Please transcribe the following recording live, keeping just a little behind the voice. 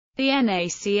The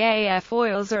NACA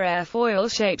airfoils are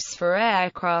airfoil shapes for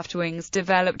aircraft wings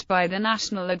developed by the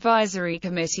National Advisory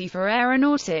Committee for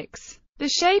Aeronautics. The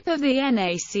shape of the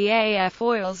NACA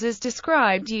airfoils is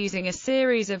described using a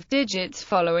series of digits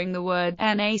following the word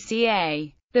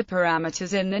NACA. The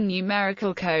parameters in the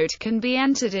numerical code can be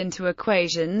entered into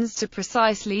equations to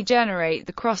precisely generate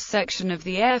the cross-section of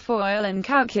the airfoil and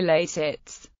calculate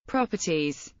its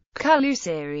properties. Color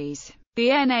series. The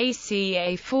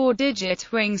NACA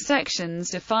 4-digit wing sections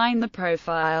define the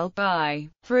profile by,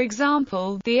 for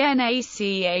example, the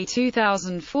NACA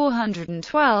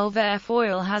 2412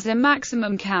 airfoil has a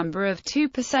maximum camber of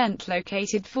 2%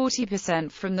 located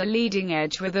 40% from the leading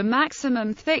edge with a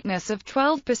maximum thickness of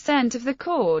 12% of the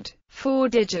chord.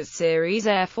 4-digit series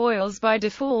airfoils by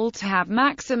default have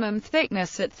maximum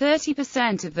thickness at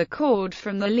 30% of the chord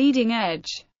from the leading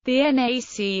edge. The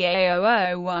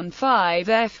NACA 0015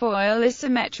 airfoil is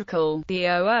symmetrical, the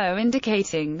 00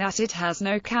 indicating that it has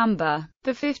no camber.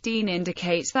 The 15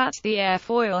 indicates that the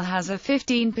airfoil has a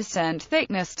 15%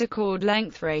 thickness to chord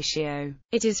length ratio.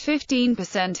 It is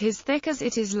 15% as thick as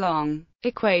it is long.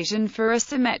 Equation for a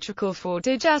symmetrical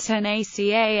 4-digit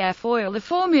NACA airfoil. The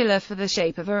formula for the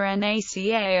shape of a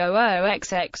NACA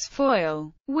 00XX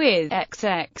foil, with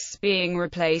XX being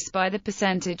replaced by the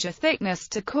percentage of thickness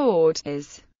to chord,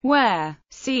 is where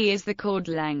C is the chord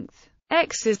length,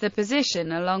 X is the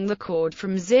position along the chord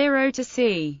from 0 to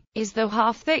C, is the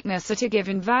half thickness at a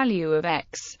given value of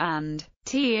X, and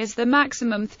T is the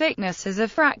maximum thickness as a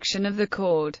fraction of the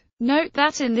chord. Note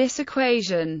that in this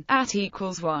equation, at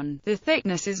equals 1, the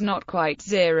thickness is not quite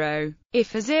 0.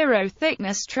 If a 0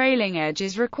 thickness trailing edge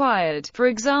is required, for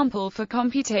example for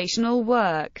computational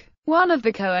work, one of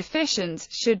the coefficients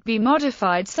should be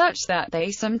modified such that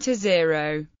they sum to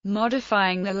 0.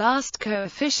 Modifying the last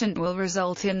coefficient will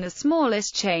result in the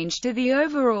smallest change to the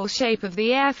overall shape of the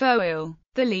airfoil.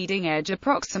 The leading edge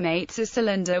approximates a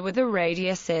cylinder with a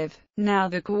radius of. Now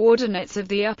the coordinates of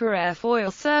the upper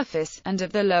airfoil surface, and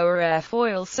of the lower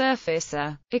airfoil surface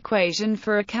are. Equation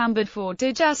for a cambered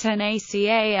 4-digit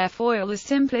NACA airfoil. The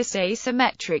simplest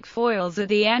asymmetric foils are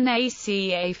the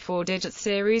NACA 4-digit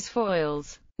series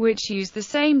foils, which use the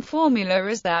same formula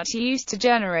as that used to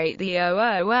generate the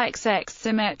 00XX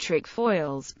symmetric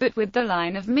foils, but with the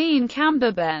line of mean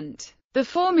camber bent. The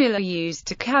formula used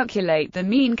to calculate the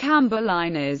mean camber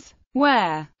line is,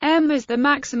 where M is the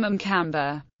maximum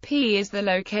camber, P is the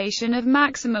location of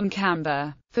maximum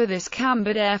camber. For this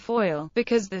cambered airfoil,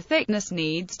 because the thickness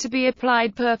needs to be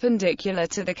applied perpendicular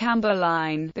to the camber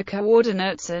line, the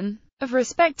coordinates N of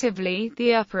respectively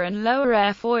the upper and lower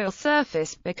airfoil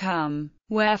surface become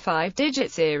where 5-digit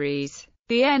series.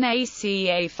 The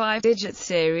NACA 5-digit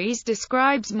series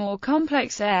describes more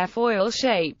complex airfoil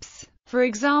shapes. For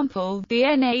example, the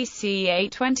NACA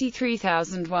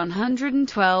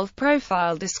 23112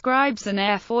 profile describes an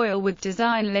airfoil with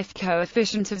design lift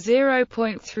coefficient of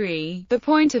 0.3, the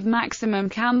point of maximum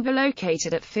camber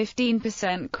located at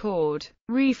 15% chord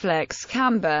reflex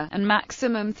camber, and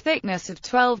maximum thickness of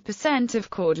 12% of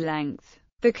chord length.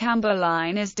 The camber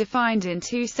line is defined in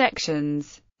two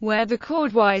sections, where the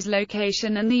chordwise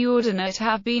location and the ordinate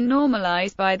have been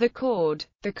normalized by the chord.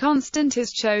 The constant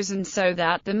is chosen so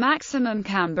that the maximum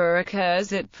camber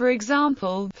occurs at, for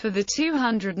example, for the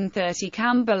 230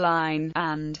 camber line,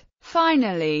 and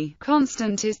finally,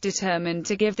 constant is determined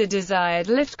to give the desired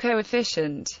lift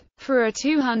coefficient. For a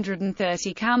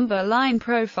 230 camber line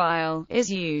profile,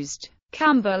 is used.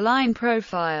 Camber line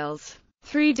profiles.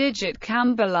 3-digit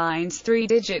camber lines.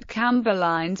 3-digit camber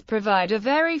lines provide a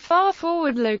very far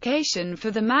forward location for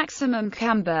the maximum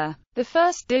camber. The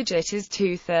first digit is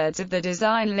 2/3 of the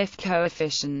design lift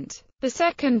coefficient. The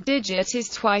second digit is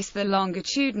twice the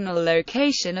longitudinal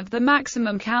location of the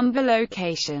maximum camber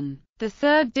location. The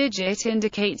third digit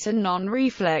indicates a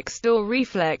non-reflexed or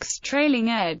reflexed trailing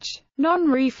edge.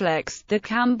 Non-reflexed, the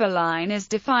camber line is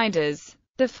defined as.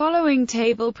 The following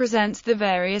table presents the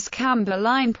various camber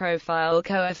line profile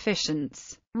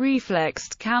coefficients.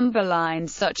 Reflexed camber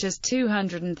lines such as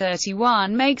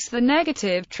 231 makes the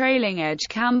negative trailing edge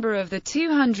camber of the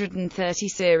 230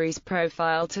 series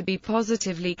profile to be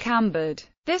positively cambered.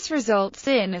 This results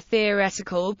in a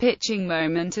theoretical pitching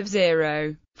moment of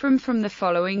 0. From the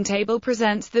following table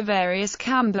presents the various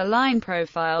camber line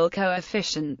profile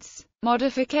coefficients.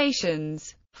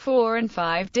 Modifications. 4 and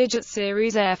 5-digit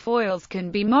series airfoils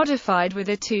can be modified with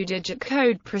a 2-digit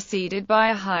code preceded by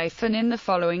a hyphen in the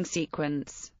following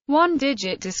sequence. 1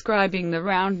 digit describing the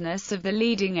roundness of the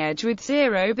leading edge with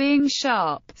 0 being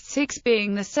sharp, 6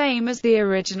 being the same as the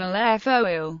original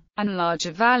airfoil, and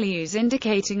larger values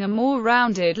indicating a more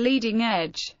rounded leading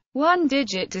edge. 1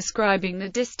 digit describing the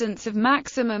distance of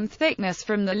maximum thickness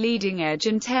from the leading edge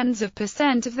and tens of %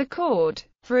 of the chord.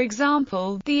 For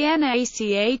example, the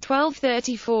NACA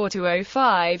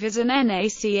 1234-05 is an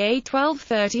NACA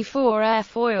 1234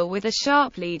 airfoil with a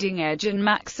sharp leading edge and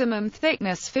maximum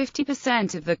thickness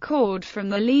 50% of the chord from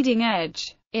the leading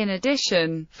edge. In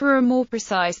addition, for a more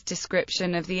precise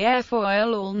description of the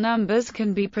airfoil, all numbers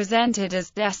can be presented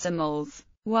as decimals.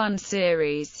 1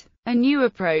 series. A new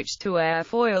approach to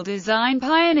airfoil design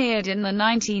pioneered in the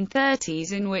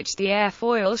 1930s, in which the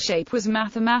airfoil shape was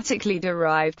mathematically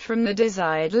derived from the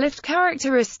desired lift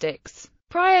characteristics.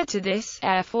 Prior to this,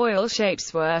 airfoil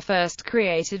shapes were first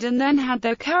created and then had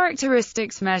their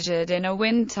characteristics measured in a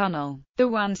wind tunnel. The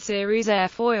 1 series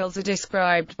airfoils are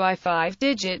described by 5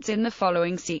 digits in the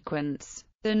following sequence.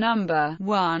 The number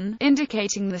 1,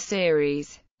 indicating the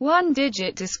series. 1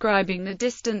 digit describing the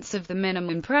distance of the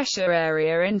minimum pressure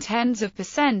area in tens of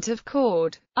 % of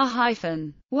chord. A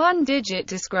hyphen. 1 digit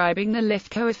describing the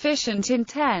lift coefficient in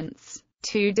tenths.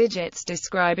 2 digits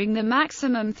describing the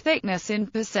maximum thickness in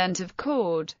 % of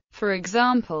chord. For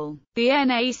example, the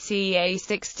NACA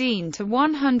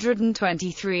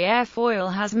 16-123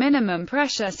 airfoil has minimum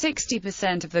pressure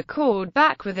 60% of the chord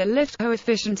back with a lift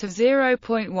coefficient of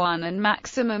 0.1 and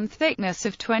maximum thickness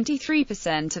of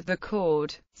 23% of the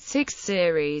chord. 6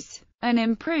 series. An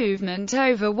improvement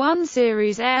over 1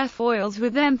 series airfoils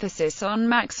with emphasis on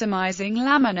maximizing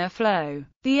laminar flow.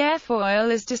 The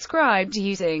airfoil is described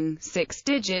using 6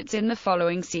 digits in the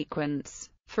following sequence.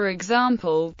 For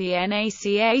example, the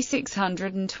NACA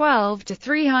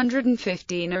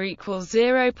 612-315 or equals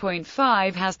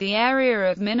 0.5 has the area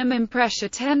of minimum pressure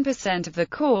 10% of the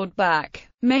chord back,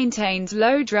 maintains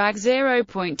low drag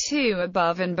 0.2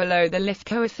 above and below the lift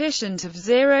coefficient of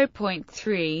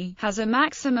 0.3, has a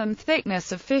maximum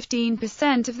thickness of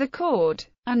 15% of the chord,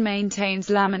 and maintains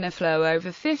laminar flow over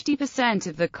 50%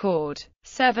 of the chord.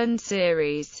 7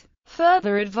 series.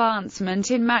 Further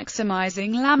advancement in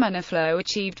maximizing laminar flow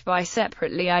achieved by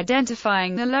separately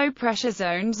identifying the low-pressure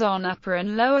zones on upper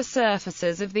and lower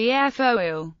surfaces of the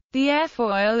airfoil. The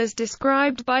airfoil is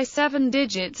described by 7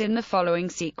 digits in the following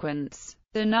sequence.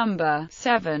 The number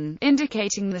 7,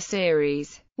 indicating the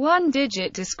series. 1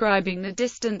 digit describing the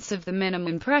distance of the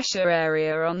minimum pressure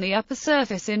area on the upper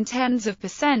surface in tens of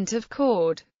 % of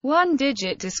chord. 1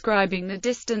 digit describing the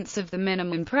distance of the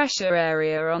minimum pressure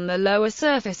area on the lower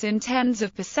surface in tens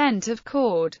of % of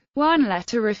chord. 1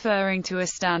 letter referring to a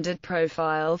standard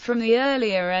profile from the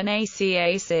earlier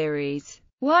NACA series.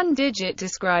 1 digit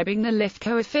describing the lift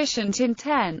coefficient in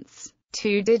tenths.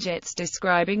 2 digits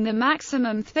describing the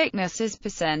maximum thickness as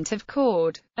 % of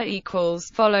chord,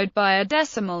 equals, followed by a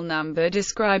decimal number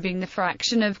describing the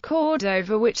fraction of chord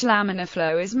over which laminar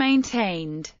flow is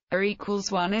maintained. Equals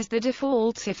 1 is the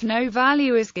default if no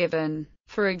value is given.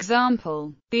 For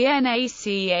example, the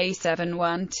NACA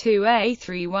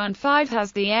 712A315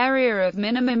 has the area of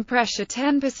minimum pressure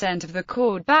 10% of the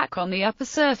chord back on the upper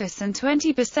surface and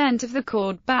 20% of the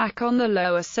chord back on the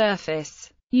lower surface.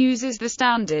 Uses the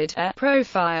standard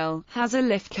profile, has a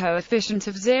lift coefficient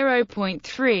of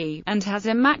 0.3, and has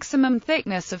a maximum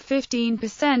thickness of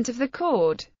 15% of the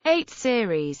chord. 8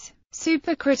 series.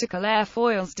 Supercritical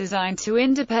airfoils designed to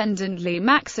independently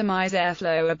maximize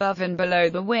airflow above and below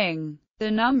the wing.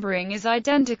 The numbering is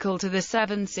identical to the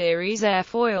 7 series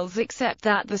airfoils except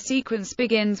that the sequence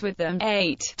begins with the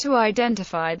 8 to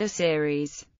identify the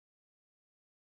series.